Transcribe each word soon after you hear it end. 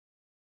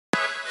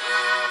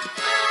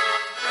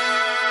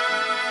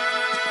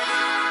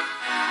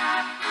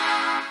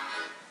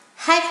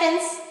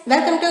friends,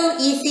 welcome to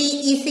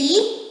ECE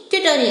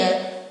tutorial.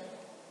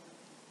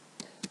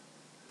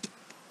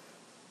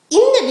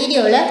 இந்த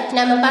வீடியோல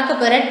நம்ம பார்க்க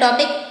போற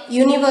டாபிக்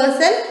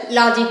universal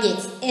logic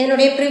gates.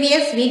 என்னோட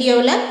previous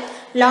வீடியோல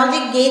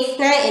logic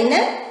gatesனா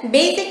என்ன,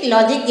 basic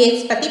logic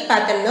gates பத்தி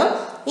பார்த்தோம்.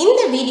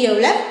 இந்த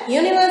வீடியோல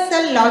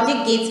universal logic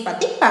gates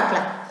பத்தி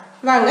பார்க்கலாம்.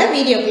 வாங்க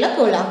வீடியோக்குள்ள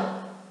போலாம்.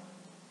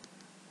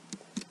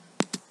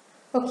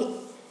 ஓகே,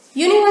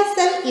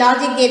 universal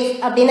logic gates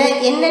அப்படினா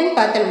என்னன்னு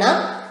பார்த்தோம்னா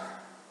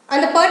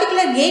அந்த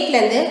particular gateல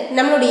இருந்து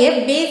நம்மளுடைய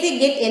basic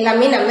gate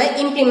எல்லாமே நம்ம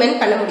implement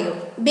பண்ண முடியும்.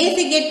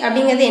 basic gate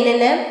அப்படிங்கிறது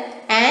என்னென்ன,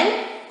 and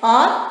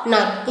or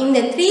not, இந்த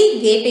 3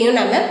 கேட்டையும்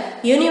நம்ம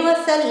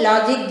universal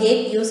logic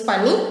gate யூஸ்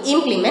பண்ணி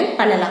implement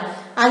பண்ணலாம்.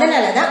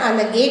 அதனால தான்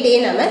அந்த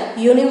கேட்டையே நம்ம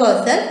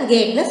universal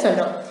gateனு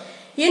சொல்றோம்.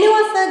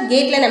 universal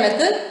gateல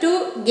நமக்கு 2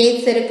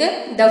 gates இருக்கு.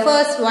 the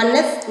first one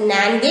is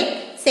NAND gate,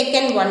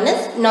 second one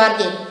is NOR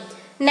gate.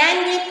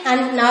 NAND gate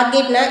and NOR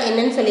gate னா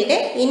என்னன்னு சொல்லிட்டு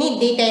இனி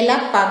டீடைலா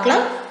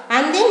பார்க்கலாம்.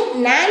 and then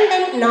NAND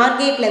and NOR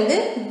gateல இருந்து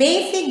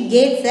basic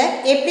gates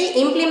எப்படி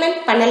implement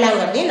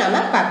பண்ணலாம்ங்கறதை நாம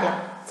பார்க்கலாம்.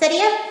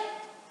 சரியா?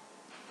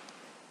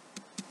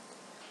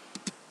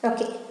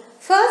 ஓகே,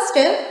 ஃபர்ஸ்ட்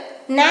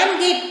NAND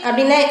gate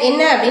அப்படினா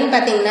என்ன அப்படினு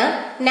பாத்தீங்கன்னா,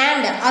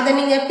 NAND அத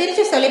நீங்க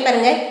பிரிச்சு சொல்லி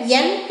பாருங்க.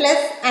 n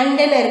plus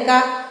and ன்னு இருக்கா,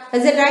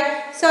 is it right?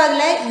 சோ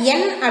அதுல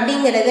n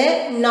அப்படிங்கிறது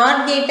NOR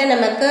gate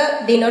நமக்கு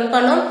denote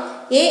பண்ணும்,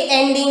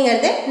 AND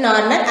ங்கிறது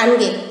நார்மல் AND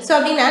gate. சோ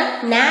அப்படினா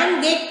NAND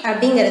gate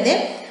அப்படிங்கிறது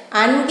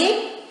AND gate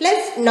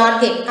plus NOR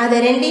gate அது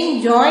ரெண்டையும்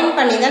ஜாயின்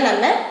பண்ணி தான்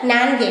நம்ம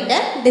NAND gate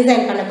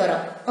டிசைன் பண்ண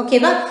போறோம்.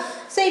 ஓகேவா?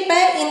 சோ இப்போ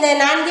இந்த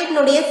NAND gate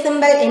உடைய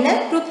சிம்பல் என்ன,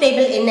 ட்ரூத்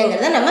டேபிள்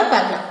என்னங்கறத நம்ம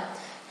பார்க்கலாம்.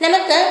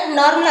 நமக்கு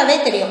நார்மலாவே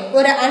தெரியும்,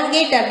 ஒரு AND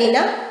gate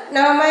அப்படினா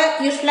நாம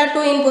யூசுவலா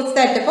 2 இன்புட்ஸ்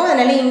தான் எடுத்துப்போம்.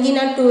 அதனால இங்க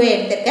நான் 2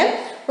 எடுத்துட்டேன்.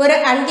 ஒரு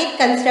AND gate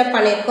கன்சிடர்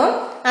பண்ணிருக்கோம்.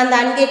 அந்த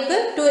AND gateக்கு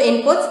 2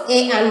 inputs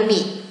A and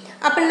B.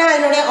 அப்படினா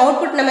அதனுடைய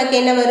அவுட்புட் நமக்கு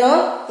என்ன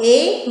வரும், A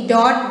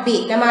dot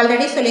B. நம்ம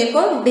ஆல்ரெடி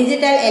சொல்லியிருக்கோம்,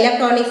 டிஜிட்டல்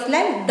எலக்ட்ரானிக்ஸ்ல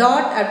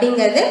டாட்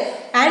அப்படிங்கிறது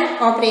AND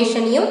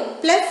ஆபரேஷனையும்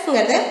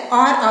பிளஸ்ங்கிறது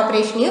OR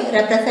ஆபரேஷனையும்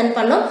ரெப்ரசன்ட்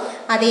பண்ணும்.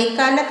 அதை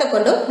காரணத்தை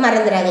கொண்டு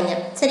மறந்துடாதீங்க.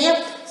 சரியா?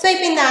 சோ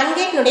இப்போ இந்த AND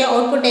gate உடைய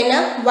அவுட்புட் என்ன,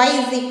 y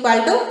is equal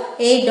to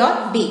A dot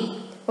B.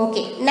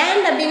 Okay,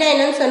 NAND அப்படினா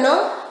என்னன்னு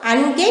சொன்னோம்,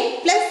 AND gate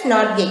plus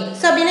NOT gate.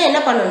 So அப்படினா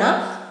என்ன பண்ணனும்னா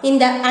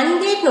இந்த AND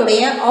gate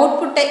உடைய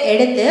அவுட்புட்டை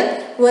எடுத்து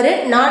ஒரு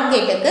NOT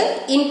கேட்டுக்கு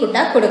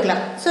இன்புட்டா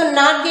கொடுக்கலாம். சோ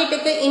NOT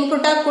கேட்டுக்கு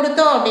இன்புட்டா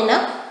கொடுத்தோம் அப்படினா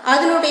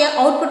அதனுடைய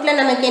அவுட்புட்ல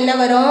நமக்கு என்ன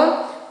வரும்,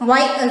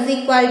 y is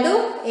equal to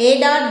A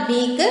dot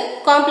B க்கு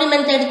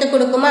காம்ப்ளிமெண்ட் எடுத்து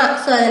கொடுக்குமா.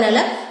 சோ அதனால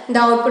the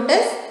output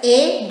is A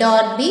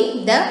dot B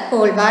the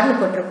whole bar னு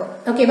போட்டுருக்கோம்.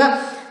 ஓகேவா?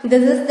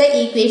 This is the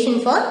equation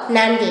for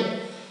NAND gate.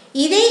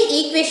 இதே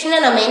ஈக்குவேஷனை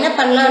நம்ம என்ன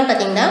பண்ணலாம்னு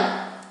பாத்தீங்கன்னா,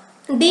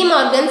 De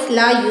Morgan's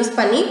law யூஸ்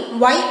பண்ணி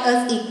y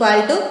is equal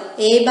to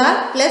A bar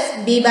plus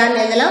B bar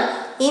எழுதலாம்.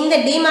 இந்த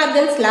De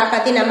Morgan's law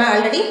பத்தி நம்ம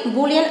ஆல்ரெடி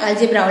Boolean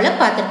algebraல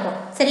பார்த்திருக்கோம்.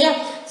 சரியா?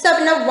 சோ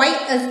அப்படினா y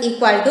is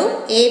equal to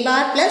A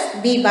bar plus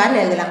B bar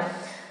எழுதலாம்.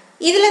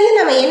 இதுல இருந்து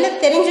நம்ம என்ன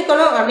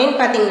தெரிஞ்சுக்கணும் அப்படினு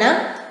பாத்தீங்கன்னா,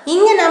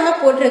 இங்க நாம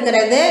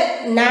போட்டுருக்கிறது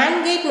NAND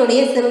gate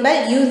உடைய சிம்பல்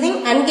யூசிங்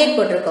AND gate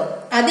போட்டுருக்கோம்.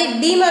 அது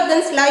De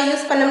Morgan's law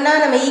யூஸ் பண்ணோம்னா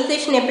நம்ம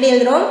ஈக்குவேஷன் எப்படி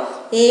எழுதுறோம்,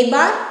 A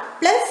bar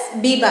plus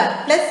B bar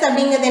plus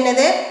அப்படிங்கிறது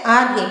என்னது,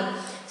 OR gate.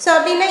 சோ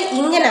அப்படினா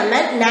இங்க நம்ம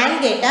NAND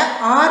gate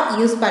OR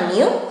யூஸ்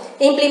பண்ணியும்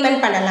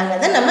இம்ப்ளிமெண்ட்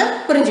பண்ணலாம்ங்கறத நம்ம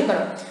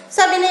புரிஞ்சுக்கணும். சோ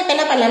அப்படினா இப்போ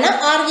என்ன பண்ணலாம்னா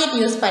OR gate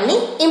யூஸ் பண்ணி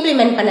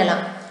இம்ப்ளிமெண்ட்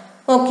பண்ணலாம்.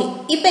 ஓகே,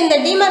 இப்போ இந்த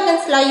De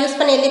Morgan's law யூஸ்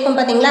பண்ணி எழுதிருக்கோம்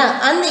பாத்தீங்களா,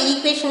 அந்த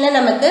ஈக்குவேஷன்ல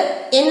நமக்கு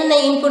என்னென்ன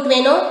இன்புட்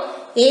வேணும்,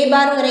 A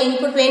barங்கிற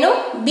இன்புட் வேணும்,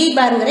 B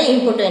barங்கிற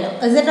இன்புட் வேணும்.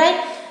 is it right?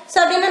 சோ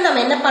அப்படினா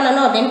நம்ம என்ன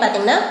பண்ணனும் அப்படினு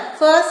பாத்தீங்கன்னா,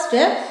 ஃபர்ஸ்ட்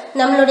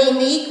நம்மளுடைய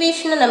இந்த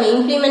ஈக்குவேஷனை நம்ம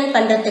இம்ப்ளிமெண்ட்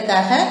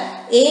பண்றதுக்காக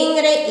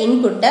Aங்கிற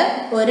இன்புட்டை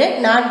ஒரு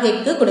NOT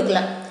கேட்க்கு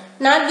கொடுக்கலாம்.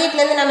 NOT கேட்ல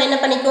இருந்து நம்ம என்ன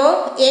பண்ணிக்குவோம்,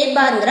 A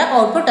barங்கிற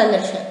அவுட்புட்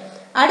வந்துருச்சு.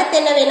 அடுத்து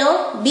என்ன வேணும்,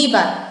 B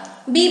bar.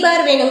 B bar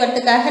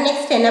வேணுங்கிறதுக்காக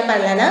next என்ன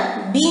பண்ணலாம்னா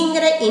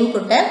Bங்கிற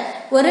இன்புட்டை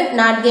ஒரு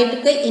NOT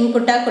கேட்டுக்கு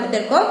இன்புட்டா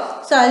கொடுத்திருக்கோம்.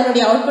 சோ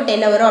அதனுடைய அவுட்புட்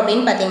என்ன வரும்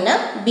அப்படினு பாத்தீங்கன்னா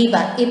B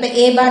bar. இப்போ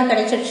A bar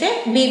கிடைச்சிருச்சு,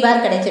 B bar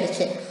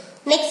கிடைச்சிருச்சு.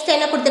 நெக்ஸ்ட்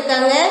என்ன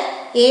கொடுத்திருக்காங்க,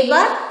 A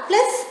bar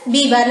plus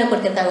B bar னு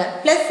கொடுத்திருக்காங்க.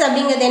 பிளஸ்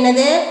அப்படிங்கிறது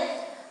என்னது,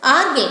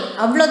 OR gate.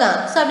 அவ்வளவுதான்.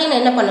 சோ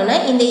அப்படினா என்ன பண்ணனும்னா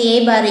இந்த A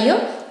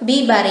barரையும்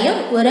B barரையும்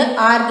ஒரு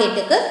OR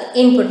கேட்டுக்கு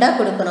இன்புட்டா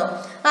கொடுக்கணும்.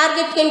 OR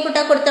கேட்க்கு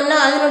இன்புட்டா கொடுத்தோம்னா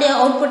அதனுடைய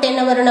அவுட்புட்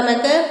என்ன வரும்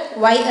நமக்கு,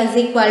 y is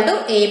equal to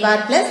A bar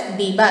plus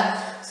B bar.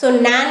 So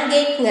NAND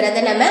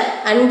கேட்ங்கறத நம்ம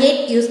AND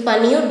கேட் யூஸ்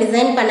பண்ணியும்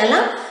டிசைன்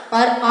பண்ணலாம்,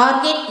 ஆர் OR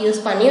கேட் யூஸ்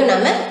பண்ணியும்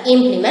நம்ம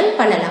இம்ப்ளிமெண்ட்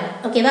பண்ணலாம்.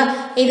 ஓகேவா?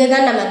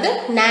 இதுதான் நமக்கு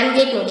NAND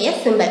கேட் உடைய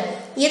சிம்பல்.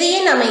 இதையே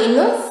நம்ம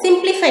இன்னும்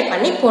சிம்பிளிஃபை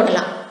பண்ணி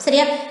போடலாம்.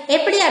 சரியா?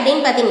 எப்படி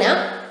அப்படினு பாத்தீங்கன்னா,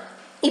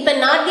 இப்போ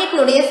NOT கேட்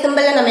உடைய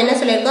சிம்பல்ல நம்ம என்ன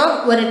சொல்லிருக்கோம்,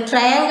 ஒரு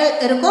ட்ரையாங்கிள்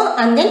இருக்கும்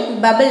and then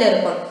bubble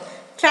இருக்கும்.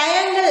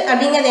 ட்ரையாங்கிள்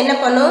அப்படிங்கிறது என்ன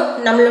பண்ணும்,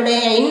 நம்மளுடைய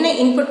என்ன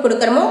இன்புட்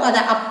கொடுக்கறோமோ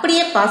அதை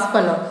அப்படியே பாஸ்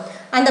பண்ணும்.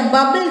 அந்த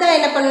பபிள் தான்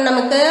என்ன பண்ணும்,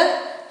 நமக்கு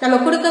நம்ம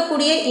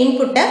கொடுக்கக்கூடிய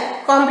இன்புட்டை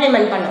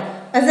காம்ப்ளிமெண்ட் பண்ணும்.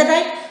 is it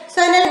right? சோ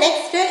அதனால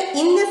நெக்ஸ்ட்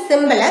இந்த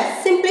சிம்பலை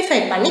சிம்பிளிஃபை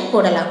பண்ணி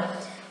போடலாம்.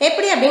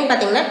 எப்படி அப்படினு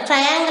பாத்தீங்கன்னா,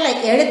 ட்ரையாங்கிளை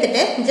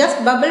எடுத்துட்டு ஜஸ்ட்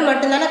பபிள்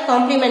மட்டும் தான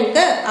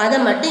காம்ப்ளிமெண்ட்க்கு, அதை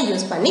மட்டும்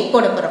யூஸ் பண்ணி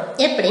போட போறோம்.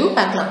 எப்படின்னு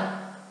பார்க்கலாம்.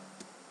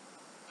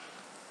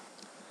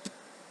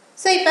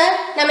 ஸோ இப்போ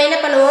நம்ம என்ன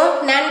பண்ணுவோம்,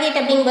 NAND கேட்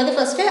அப்படிங்கும்போது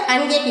ஃபர்ஸ்ட்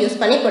AND கேட் யூஸ்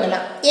பண்ணி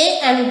போடலாம். A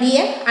and B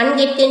AND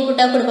கேட்க்கு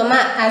இன்புட்டாக கொடுப்போமா,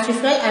 ஆஸ்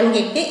யூஸ்வல் AND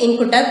கேட்க்கு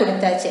இன்புட்டாக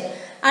கொடுத்தாச்சு.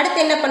 அடுத்து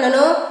என்ன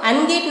பண்ணணும்,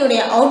 AND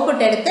கேட்னுடைய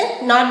அவுட்புட் எடுத்து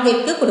NOT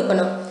கேட்க்கு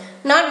கொடுக்கணும்.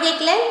 NOT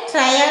கேட்டில்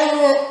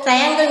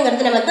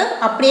ட்ரையாங்கிள்ங்கிறது நமக்கு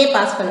அப்படியே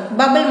பாஸ் பண்ணும்,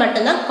 பபிள்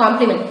மட்டும்தான்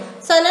காம்ப்ளிமெண்ட்.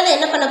 ஸோ அதனால்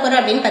என்ன பண்ண போகிறோம்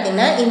அப்படின்னு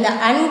பார்த்தீங்கன்னா, இந்த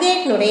AND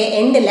கேட்னுடைய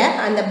எண்டில்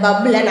அந்த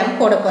பபிளை நம்ம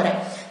போட போகிறேன்.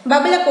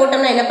 பபிளை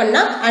போட்டோம்னா என்ன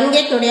பண்ணால் AND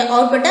கேட்னுடைய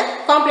அவுட்புட்டை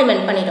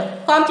காம்ப்ளிமெண்ட் பண்ணிடும்.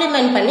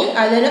 காம்ப்ளிமெண்ட் பண்ணி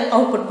அதில்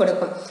அவுட்புட்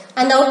கொடுக்கும்.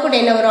 அந்த அவுட்புட்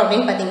என்ன வரும்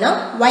அப்படின்னு பார்த்தீங்கன்னா,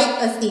 y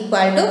is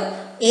equal to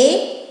a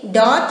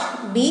dot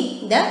b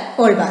the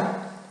whole bar.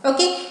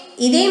 Okay,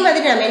 இதே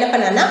மாதிரி நம்ம என்ன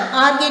பண்ணலாம்னா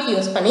ஆர் கேட்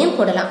யூஸ் பண்ணியும்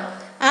போடலாம்.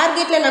 ஆர்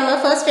கேட்டில் நம்ம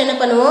ஃபர்ஸ்ட் என்ன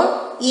பண்ணுவோம்,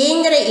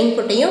 ஏங்கிற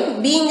இன்புட்டையும்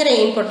பிங்கிற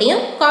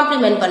இன்புட்டையும்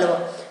காம்ப்ளிமெண்ட்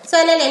பண்ணுவோம். ஸோ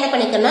அதனால் என்ன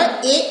பண்ணிக்கணும்னா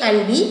ஏ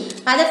அண்ட் பி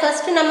அதை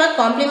ஃபர்ஸ்ட் நம்ம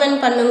காம்ப்ளிமெண்ட்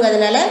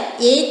பண்ணுங்கிறதுனால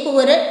ஏக்கு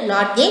ஒரு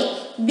நாட் கேட்,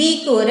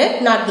 பிக்கு ஒரு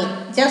நாட் கேட்,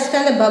 ஜஸ்ட்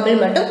அந்த பபிள்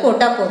மட்டும்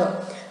போட்டால் போதும்.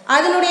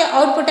 அதனுடைய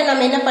அவுட்புட்டை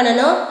நம்ம என்ன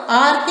பண்ணணும்,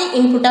 ஆர்க்கு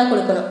இன்புட்டாக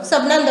கொடுக்கணும். ஸோ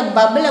அப்படின்னா அந்த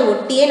பபிளை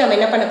ஒட்டியே நம்ம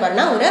என்ன பண்ண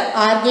போறோம்னா ஒரு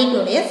ஆர்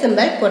கேட்னுடைய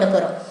சிம்பிள் போட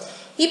போகிறோம்.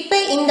 இப்போ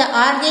இந்த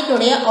ஆர்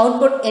கேட்னுடைய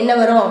அவுட்புட் என்ன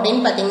வரும்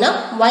அப்படின்னு பார்த்தீங்கன்னா,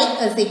 y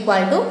is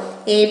equal to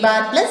a bar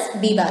plus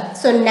b bar.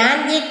 So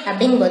NAND gate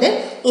அப்படிங்கும்போது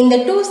இந்த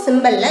டூ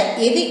சிம்பிளில்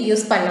எது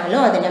யூஸ்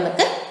பண்ணாலும் அது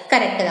நமக்கு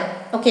கரெக்டு தான்.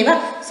 ஓகேவா,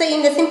 ஸோ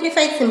இந்த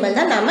சிம்பிளிஃபைட் சிம்பிள்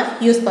தான் நாம்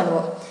யூஸ்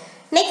பண்ணுவோம்.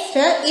 நெக்ஸ்ட்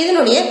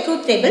இதனுடைய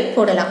ட்ரூத் டேபிள்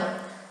போடலாம்.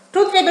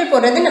 ட்ரூத் டேபிள்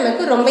போடுறது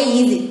நமக்கு ரொம்ப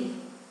ஈஸி.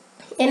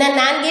 ஏன்னா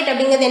NAND கேட்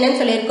அப்படிங்கிறது என்னன்னு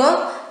சொல்லியிருக்கோம்,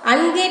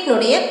 AND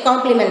கேட்னுடைய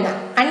காம்ப்ளிமெண்ட் தான்.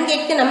 AND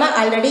கேட்க்கு நம்ம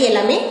ஆல்ரெடி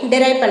எல்லாமே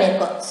டிரைவ்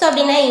பண்ணியிருக்கோம். ஸோ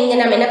அப்படின்னா இங்கே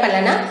நம்ம என்ன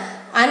பண்ணலாம்னா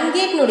AND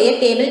கேட்னுடைய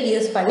டேபிள்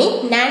யூஸ் பண்ணி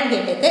NAND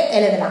கேட்டுக்கு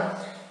எழுதலாம்.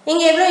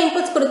 இங்கே எவ்வளோ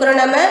இன்புட்ஸ் கொடுக்குறோம்,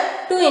 நம்ம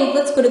 2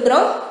 இன்புட்ஸ்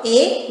கொடுக்குறோம்,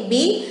 A,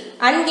 B.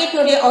 AND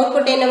கேட்னுடைய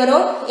அவுட்புட் என்ன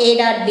வரும், A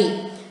dot B.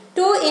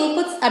 2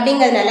 இன்புட்ஸ்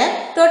அப்படிங்கிறதுனால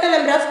டோட்டல்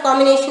நம்பர் ஆஃப்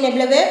காம்பினேஷன்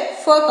எவ்வளவு,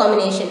 4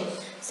 காம்பினேஷன்.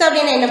 ஸோ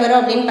அப்படின்னா என்ன வரும்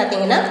அப்படின்னு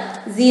பார்த்தீங்கன்னா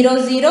 0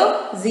 0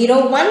 0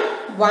 1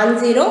 1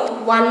 0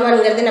 1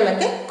 1ங்கிறது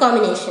நமக்கு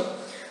காம்பினேஷன்.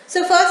 ஸோ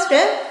ஃபர்ஸ்ட்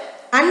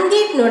AND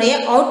கேட்னுடைய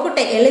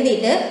அவுட்புட்டை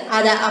எழுதிட்டு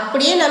அதை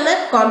அப்படியே நம்ம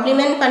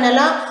காம்ப்ளிமெண்ட்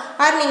பண்ணலாம்.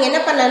 ஆர் நீங்கள் என்ன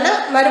பண்ணலாம்னா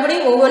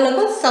மறுபடியும்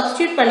ஒவ்வொன்றுக்கும்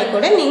சப்ஸ்டியூட் பண்ணி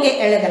கூட நீங்கள்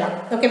எழுதலாம்.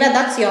 ஓகேவா,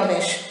 that's your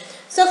wish.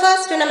 So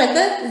first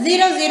நமக்கு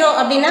 0 0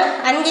 அப்படின்னா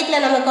AND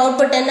கேட்டில் நமக்கு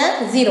அவுட்புட் என்ன,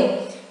 0.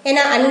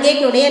 ஏன்னா AND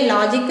கேட்னுடைய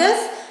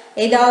லாஜிக்கஸ்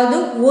ஏதாவது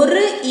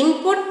ஒரு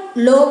இன்புட்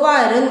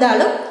லோவாக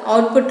இருந்தாலும்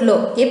அவுட்புட் லோ.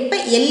 எப்போ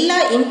எல்லா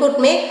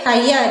இன்புட்டுமே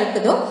ஹையாக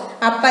இருக்குதோ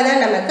அப்போ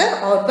தான் நமக்கு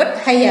அவுட்புட்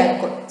ஹையாக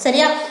இருக்கும்.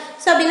 சரியா,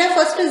 ஸோ அப்படின்னா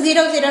ஃபர்ஸ்ட்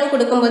 0 0ன்னு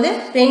கொடுக்கும்போது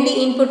 2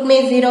 இன்புட்டுமே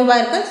 0வாக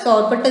இருக்குது. So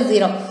output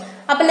 0.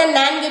 அப்படின்னா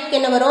NAND கேட்க்கு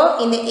என்ன வரும்,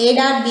 இந்த A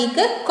dot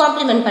Bக்கு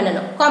காம்ப்ளிமெண்ட்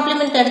பண்ணணும்.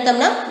 காம்ப்ளிமெண்ட்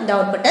எடுத்தோம்னா the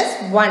output is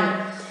 1.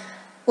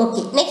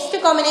 Okay, next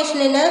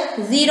combination என்ன,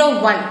 0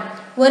 1.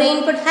 ஒரு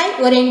இன்புட் ஹை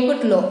ஒரு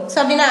இன்புட் லோ. ஸோ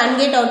அப்படின்னா AND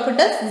கேட்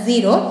அவுட்புட் இஸ்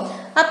 0.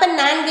 அப்போ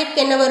NAND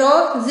கேட்க்கு என்ன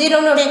வரும்,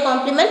 0னுடைய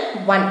காம்ப்ளிமெண்ட்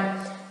 1.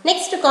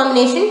 Next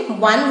combination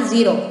 1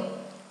 0.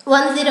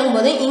 1 0ங்கும்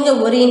போது இங்கே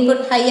ஒரு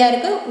இன்புட் ஹையாக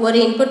இருக்குது ஒரு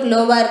இன்புட்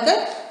லோவாக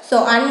இருக்குது. So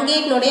AND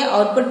கேட்னுடைய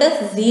output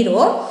is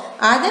 0.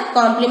 அதை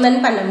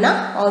காம்ப்ளிமெண்ட் பண்ணோம்னா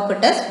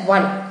output is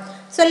 1.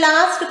 So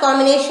last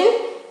combination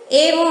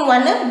ஏவும்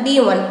 1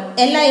 பியும் 1,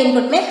 எல்லா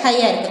இன்புட்டுமே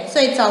ஹையாக இருக்குது. So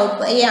it's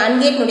AND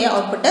கேட்னுடைய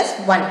output is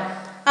 1.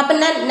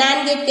 அப்படின்னா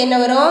NAND கேட்க்கு என்ன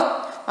வரும்,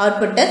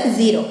 அவுட்புட் இஸ்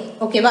 0.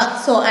 ஓகேவா,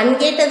 ஸோ AND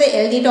கேட் அதை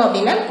எழுதிட்டோம்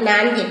அப்படின்னா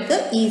NAND கேட்க்கு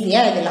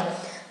ஈஸியாக எழுதலாம்.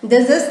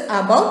 This is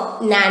about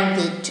NAND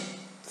gate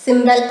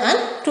simple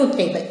and truth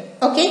table.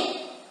 Okay,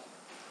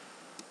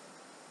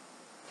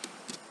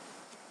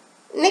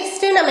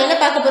 next நம்ம என்ன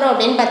பார்க்க போகிறோம்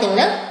அப்படின்னு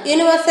பார்த்தீங்கன்னா,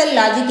 யூனிவர்சல்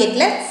லாஜிக்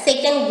கேட்டில்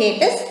second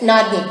gate is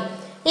NOR gate.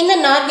 இந்த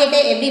NOR கேட்டை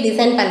எப்படி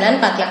டிசைன்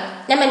பண்ணலான்னு பார்க்கலாம்.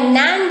 நம்ம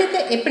NANDக்கு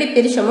எப்படி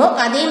பிரிச்சோமோ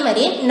அதே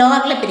மாதிரி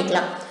NORல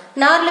பிரிக்கலாம்.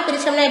 NORல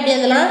பிரிச்சோம்னா எப்படி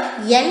எழுதலாம்,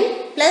 N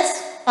plus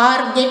OR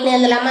கேட்னு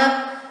எழுதலாமா,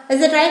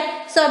 இஸ் இட் ரைட்?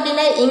 ஸோ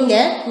அப்படின்னா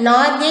இங்கே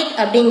NOR கேட்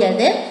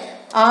அப்படிங்கிறது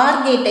OR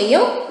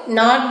கேட்டையும்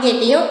NOT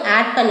கேட்டையும்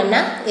ஆட்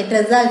பண்ணோம்னா it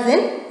results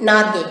in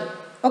NOR gate.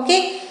 Okay,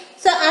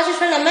 so as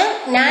usual நம்ம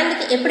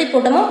NANDக்கு எப்படி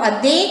போட்டோமோ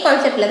அதே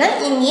கான்செப்டில் தான்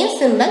இங்கேயும்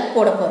சிம்பிள்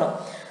போட போகிறோம்.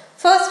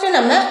 ஃபர்ஸ்ட்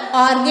நம்ம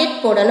OR கேட்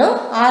போடணும்.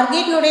 OR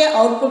கேட்னுடைய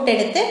அவுட்புட்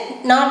எடுத்து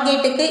NOT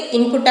கேட்டுக்கு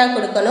இன்புட்டாக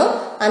கொடுக்கணும்.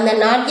 அந்த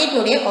NOT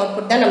கேட்னுடைய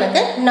அவுட்புட் தான்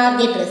நமக்கு NOR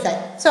கேட்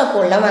ரிசல்ட். ஸோ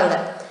போடலாம் வாங்க.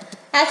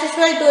 ஆஸ்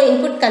யூஷுவல் 2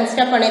 இன்புட்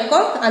கன்சிடர்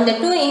பண்ணியிருக்கோம். அந்த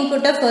 2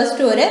 இன்புட்டை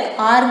ஃபர்ஸ்ட் ஒரு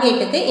OR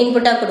கேட்டுக்கு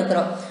இன்புட்டாக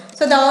கொடுக்குறோம்.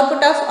 So the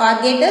output of OR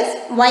gate is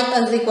y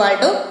is equal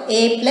to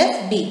a plus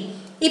b.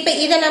 இப்போ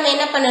இதை நம்ம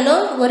என்ன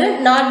பண்ணணும், ஒரு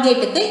NOT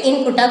கேட்டுக்கு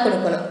இன்புட்டாக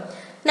கொடுக்கணும்.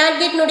 NOT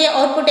கேட்னுடைய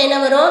அவுட்புட் என்ன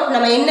வரும்,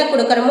 நம்ம என்ன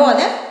கொடுக்குறோமோ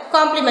அதை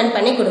காம்ப்ளிமெண்ட்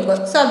பண்ணி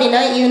கொடுக்கும். ஸோ அப்படின்னா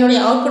இதனுடைய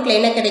அவுட்புட்டில்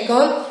என்ன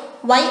கிடைக்கும்,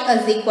 y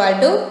is equal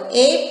to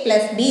a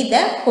plus b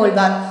the whole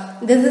bar.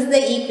 This is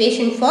the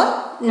equation for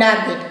NOR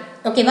gate.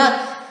 ஓகேவா,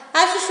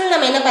 ஆஸ் யூஷுவல்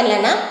நம்ம என்ன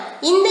பண்ணலாம்னா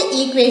இந்த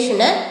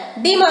ஈக்குவேஷனை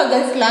டி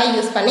மார்கன்ஸ் லா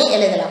யூஸ் பண்ணி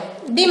எழுதலாம்.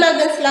 டி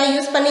மார்கன்ஸ் லா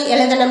யூஸ் பண்ணி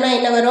எழுதணும்னா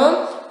என்ன வரும்,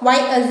 y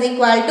is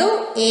equal to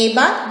a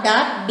bar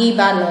dot b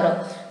bar வரும்.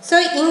 ஸோ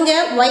இங்கே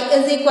y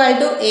is equal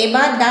to a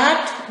bar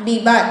dot b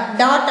bar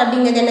dot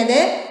அப்படிங்கிறது என்னது,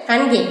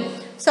 AND கேட்.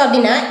 ஸோ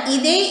அப்படின்னா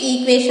இதே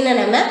ஈக்குவேஷனை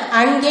நம்ம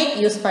AND கேட்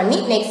யூஸ் பண்ணி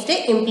நெக்ஸ்ட்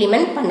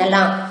இம்ப்ளிமெண்ட்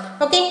பண்ணலாம்.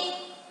 ஓகே,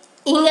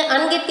 இங்க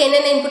அன்கேட்க்கு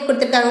என்னென்ன இன்புட்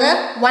கொடுத்துருக்காங்க?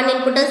 one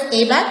input is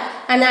a bar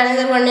and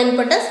another one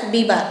input is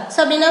b bar. So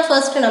அப்படின்னா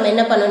ஃபர்ஸ்ட் நம்ம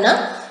என்ன பண்ணணும்னா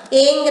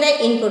ஏங்கிற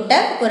இன்புட்டை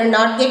ஒரு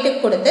நாட்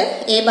கேட்டுக்கு கொடுத்து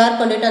a பார்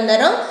கொண்டுட்டு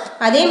வந்துடுறோம்.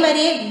 அதே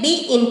மாதிரியே b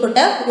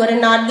இன்புட்டை ஒரு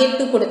நாட்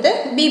கேட்டுக்கு கொடுத்து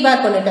b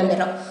பார் கொண்டுட்டு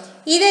வந்துடுறோம்.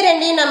 இதை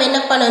ரெண்டையும் நம்ம என்ன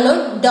பண்ணணும்?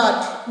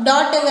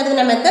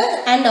 டாட்டுங்கிறது நமக்கு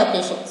AND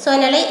ஆப்ரேஷன். ஸோ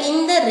அதனால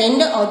இந்த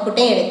ரெண்டு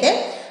அவுட்புட்டையும் எடுத்து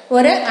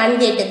ஒரு AND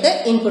கேட்டுக்கு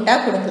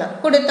இன்புட்டாக கொடுக்கலாம்.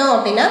 கொடுத்தோம்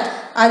அப்படின்னா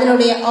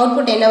அதனுடைய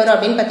அவுட்புட் என்ன வரும்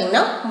அப்படின்னு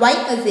பார்த்தீங்கன்னா y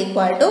is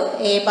equal to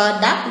a bar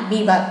dot b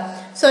bar.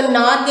 So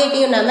நார்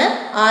கேட்டையும் நம்ம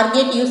ஆர்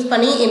கேட் யூஸ்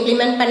பண்ணி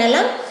இம்ப்ளிமெண்ட்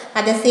பண்ணலாம்.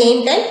 At the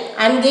same time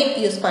AND gate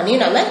use பண்ணி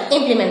நம்ம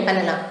இம்ப்ளிமெண்ட்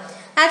பண்ணலாம்.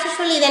 ஆஸ்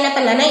யூஷுவல் இது என்ன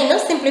பண்ணலாம்னா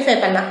இன்னும் சிம்பிளிஃபை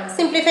பண்ணலாம்.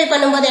 சிம்பிளிஃபை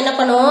பண்ணும்போது என்ன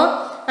பண்ணுவோம்?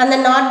 அந்த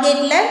நாட்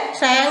கேட்ல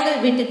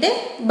ட்ரையாங்கிள் விட்டுட்டு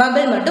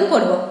பபிள் மட்டும்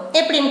போடுவோம்.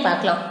 எப்படின்னு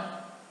பார்க்கலாம்.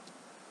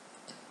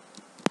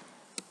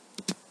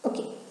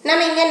 ஓகே,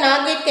 நம்ம இங்க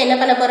நாட் கேட்க்கு என்ன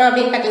பண்ண போறோம்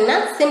அப்படின்னு பார்த்தீங்கன்னா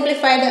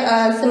சிம்பிளிஃபைடு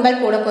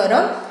சிம்பிள் போட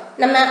போறோம்.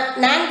 நம்ம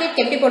NAND கேட்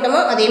எப்படி போட்டோமோ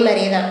அதே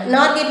மாதிரியே தான்.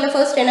 நாட் கேட்ல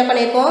ஃபர்ஸ்ட் என்ன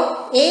பண்ணிருப்போம்?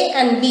 A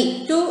and B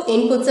two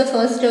இன்புட்ஸை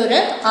first ஒரு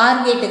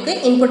ஆர் கேட்டுக்கு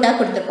இன்புட்டாக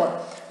கொடுத்துருப்போம்.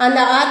 அந்த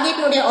ஆர்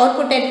கேட்னுடைய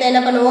அவுட்புட் எடுத்து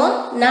என்ன பண்ணுவோம்?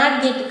 நாட்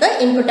கேட்டுக்கு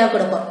இன்புட்டாக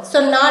கொடுப்போம். ஸோ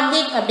நாட்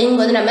கேட்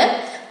அப்படிங்கும்போது நம்ம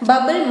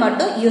பபிள்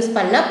மட்டும் யூஸ்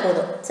பண்ணால்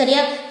போதும்.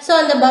 சரியா? ஸோ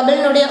அந்த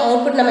பபிள்னுடைய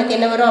அவுட்புட் நமக்கு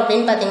என்ன வரும்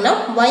அப்படின்னு பார்த்தீங்கன்னா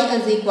y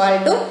is equal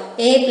to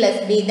a plus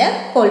b the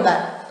whole bar.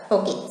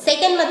 Okay,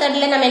 second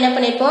மெத்தடில் நம்ம என்ன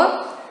பண்ணியிருப்போம்?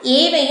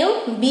 ஏவையும்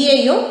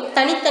பியையும்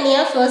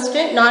தனித்தனியாக ஃபர்ஸ்ட்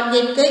நாட்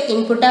கேட்க்கு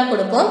இன்புட்டாக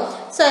கொடுப்போம்.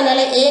 ஸோ அதனால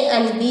ஏ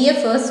அண்ட் பியை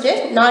ஃபர்ஸ்ட்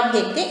நாட்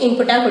கேட்க்கு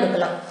இன்புட்டாக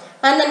கொடுக்கலாம்.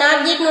 அந்த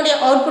நாட் கேட்னுடைய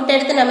அவுட்புட்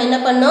எடுத்து நம்ம என்ன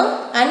பண்ணோம்?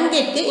 AND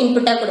கேட்க்கு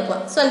இன்புட்டாக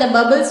கொடுப்போம். ஸோ அந்த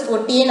பபிள்ஸ்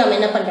ஒட்டியே நம்ம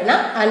என்ன பண்ணுறோம்னா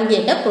AND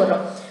கேட்டை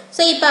போடுறோம்.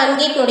 ஸோ இப்போ AND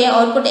கேட்னுடைய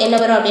அவுட்புட் என்ன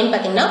வரும் அப்படின்னு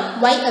பார்த்தீங்கன்னா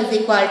y is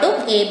equal to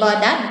a bar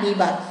dot b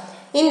bar.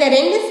 இந்த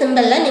ரெண்டு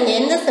சிம்பிளில் நீங்கள்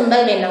எந்த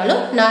சிம்பிள்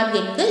வேணாலும் நாட்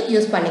கேட்க்கு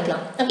யூஸ்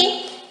பண்ணிக்கலாம். ஓகே,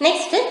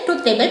 நெக்ஸ்ட்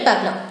ட்ரூத் டேபிள்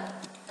பார்க்கலாம்.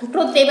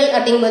 ட்ரூத் டேபிள்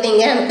அப்படிங்கும்போது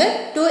இங்கே நமக்கு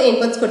டூ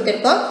இன்புட்ஸ்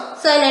கொடுத்துருக்கோம்.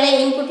 ஸோ அதனால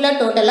இன்புட்டில்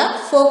டோட்டலாக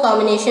 4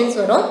 காம்பினேஷன்ஸ்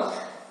வரும்.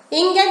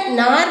 இங்கே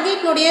நார்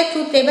கேட்னுடைய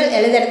ட்ரூத் டேபிள்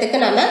எழுதுறதுக்கு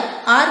நம்ம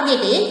ஆர்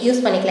கேட்டையே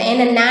யூஸ் பண்ணிக்கலாம்.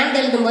 ஏன்னா NAND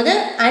எழுதும்போது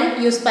AND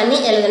யூஸ் பண்ணி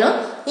எழுதணும்.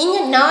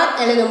 இங்கே நார்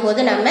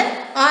எழுதும்போது நம்ம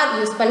ஆர்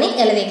யூஸ் பண்ணி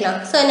எழுதிக்கலாம்.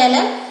 ஸோ அதனால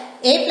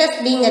a plus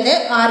bங்கிறது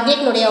ஆர்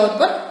கேட்னுடைய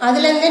அவுட்புட்.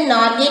 அதுலேருந்து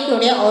நார்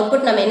கேட்னுடைய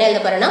அவுட்புட் நம்ம என்ன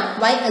எழுத போறோம்னா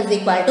y is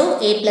equal to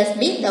a plus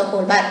b the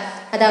whole bar.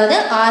 அதாவது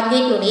ஆர்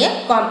கேட்னுடைய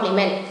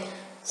காம்ப்ளிமெண்ட்.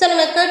 ஸோ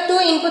நமக்கு டூ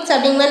இன்புட்ஸ்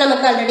அப்படிங்கும்போது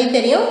நமக்கு ஆல்ரெடி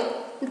தெரியும்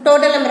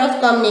total number of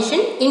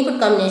combination input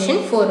combination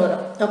 4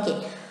 வரும். ஓகே,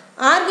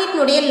 ஆர்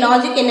கேட்னுடைய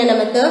லாஜிக் என்ன?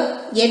 நமக்கு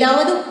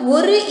ஏதாவது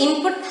ஒரு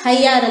இன்புட்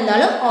ஹையாக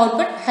இருந்தாலும்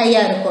அவுட்புட்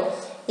ஹையாக இருக்கும்.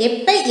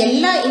 எப்போ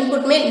எல்லா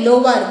இன்புட்டுமே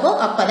லோவாக இருக்கும்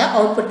அப்போ தான்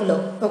அவுட்புட் லோ.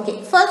 ஓகே,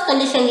 ஃபர்ஸ்ட்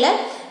கண்டிஷனில்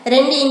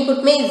ரெண்டு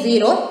இன்புட்டுமே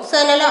 0. ஸோ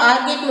அதனால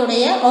ஆர்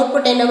கேட்னுடைய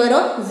அவுட்புட் என்ன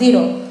வரும்?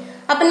 0.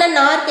 அப்படின்னா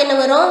நார்க்கு என்ன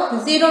வரும்?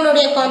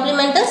 0னுடைய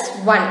காம்ப்ளிமெண்ட் இஸ்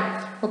 1.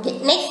 ஓகே,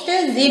 நெக்ஸ்ட்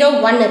 0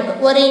 1 இருக்கு.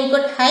 ஒரு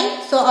input high.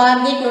 So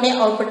R கேட்னுடைய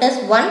output is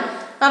 1.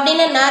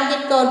 அப்படின்னா நார்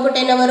கேட்க்கு அவுட்புட்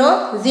என்ன வரும்?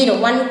 0.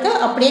 1க்கு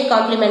அப்படியே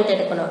காம்ப்ளிமெண்ட்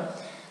எடுக்கணும்.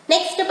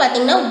 நெக்ஸ்ட்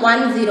பார்த்தீங்கன்னா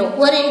 1 0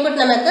 ஒரு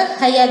இன்புட் நமக்கு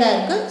ஹையாக தான்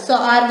இருக்கு. ஸோ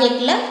ஆர்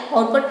கேட்ல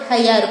அவுட்புட்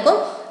ஹையாக இருக்கும்.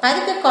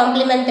 அதுக்கு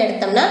காம்ப்ளிமெண்ட்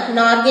எடுத்தோம்னா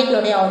நார்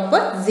கேட்னுடைய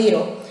அவுட்புட்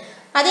 0.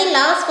 அதே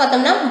லாஸ்ட்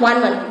பார்த்தோம்னா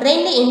 1 1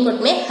 ரெண்டு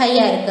இன்புட்மே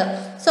ஹையாக இருக்கு.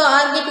 ஸோ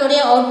ஆர்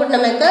கேட்னுடைய அவுட்புட்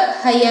நமக்கு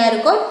ஹையாக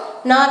இருக்கும்.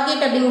 நார்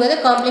கேட் அப்படிங்கும்போது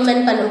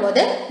காம்ப்ளிமெண்ட்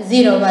பண்ணும்போது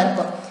 0வா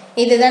இருக்கும்.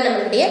 இதுதான்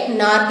நம்மளுடைய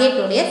நார்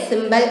கேட்னுடைய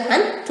சிம்பிள்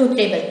அண்ட் ட்ரூத்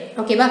டேபிள்.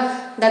 ஓகேவா?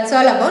 That's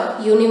all about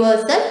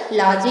universal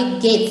logic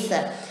Gates.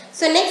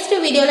 So next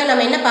வீடியோவில்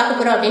நம்ம என்ன பார்க்க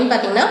போகிறோம் அப்படின்னு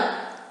பார்த்தீங்கன்னா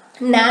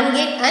NAND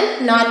gate and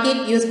NOR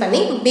gate use பண்ணி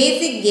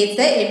பேசிக்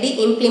கேட்ஸை எப்படி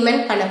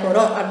இம்ப்ளிமெண்ட் பண்ண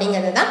போகிறோம்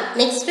அப்படிங்கிறது தான்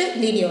நெக்ஸ்ட்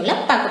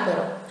வீடியோவில் பார்க்க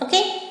போகிறோம்.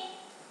 ஓகே,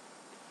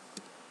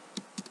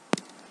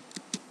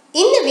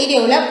 இந்த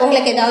வீடியோவில்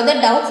உங்களுக்கு ஏதாவது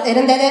டவுட்ஸ்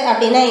இருந்தது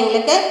அப்படின்னா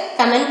எங்களுக்கு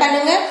கமெண்ட்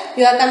பண்ணுங்க.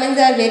 Your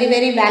comments are very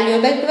very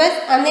valuable to us.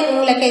 And then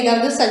உங்களுக்கு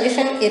ஏதாவது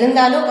சஜஷன்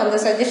இருந்தாலும் அந்த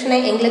சஜஷனை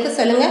எங்களுக்கு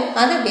சொல்லுங்க.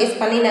 அதை பேஸ்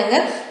பண்ணி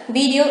நாங்கள்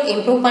வீடியோ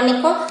இம்ப்ரூவ்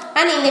பண்ணிப்போம்.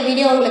 அண்ட் இந்த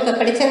வீடியோ உங்களுக்கு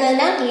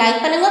பிடிச்சிருந்ததுன்னா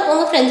லைக் பண்ணுங்க,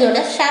 உங்க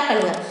ஃப்ரெண்ட்ஸோட ஷேர்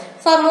பண்ணுங்க.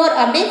 ஃபார் மோர்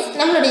அப்டேட்ஸ்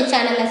நம்மளுடைய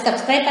சேனலை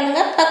சப்ஸ்கிரைப்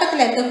பண்ணுங்க.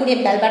 பக்கத்தில் இருக்கக்கூடிய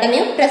பெல்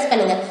பட்டனையும் ப்ரெஸ்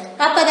பண்ணுங்க.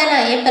 அப்போதான்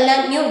நான்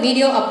எப்பெல்லாம் நியூ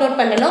வீடியோ அப்லோட்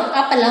பண்ணணும்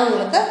அப்பெல்லாம்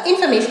உங்களுக்கு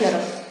இன்ஃபர்மேஷன்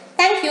வரும்.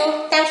 தேங்க்யூ.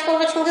 தேங்க்ஸ் ஃபார்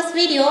வாட்சிங் திஸ்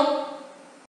வீடியோ.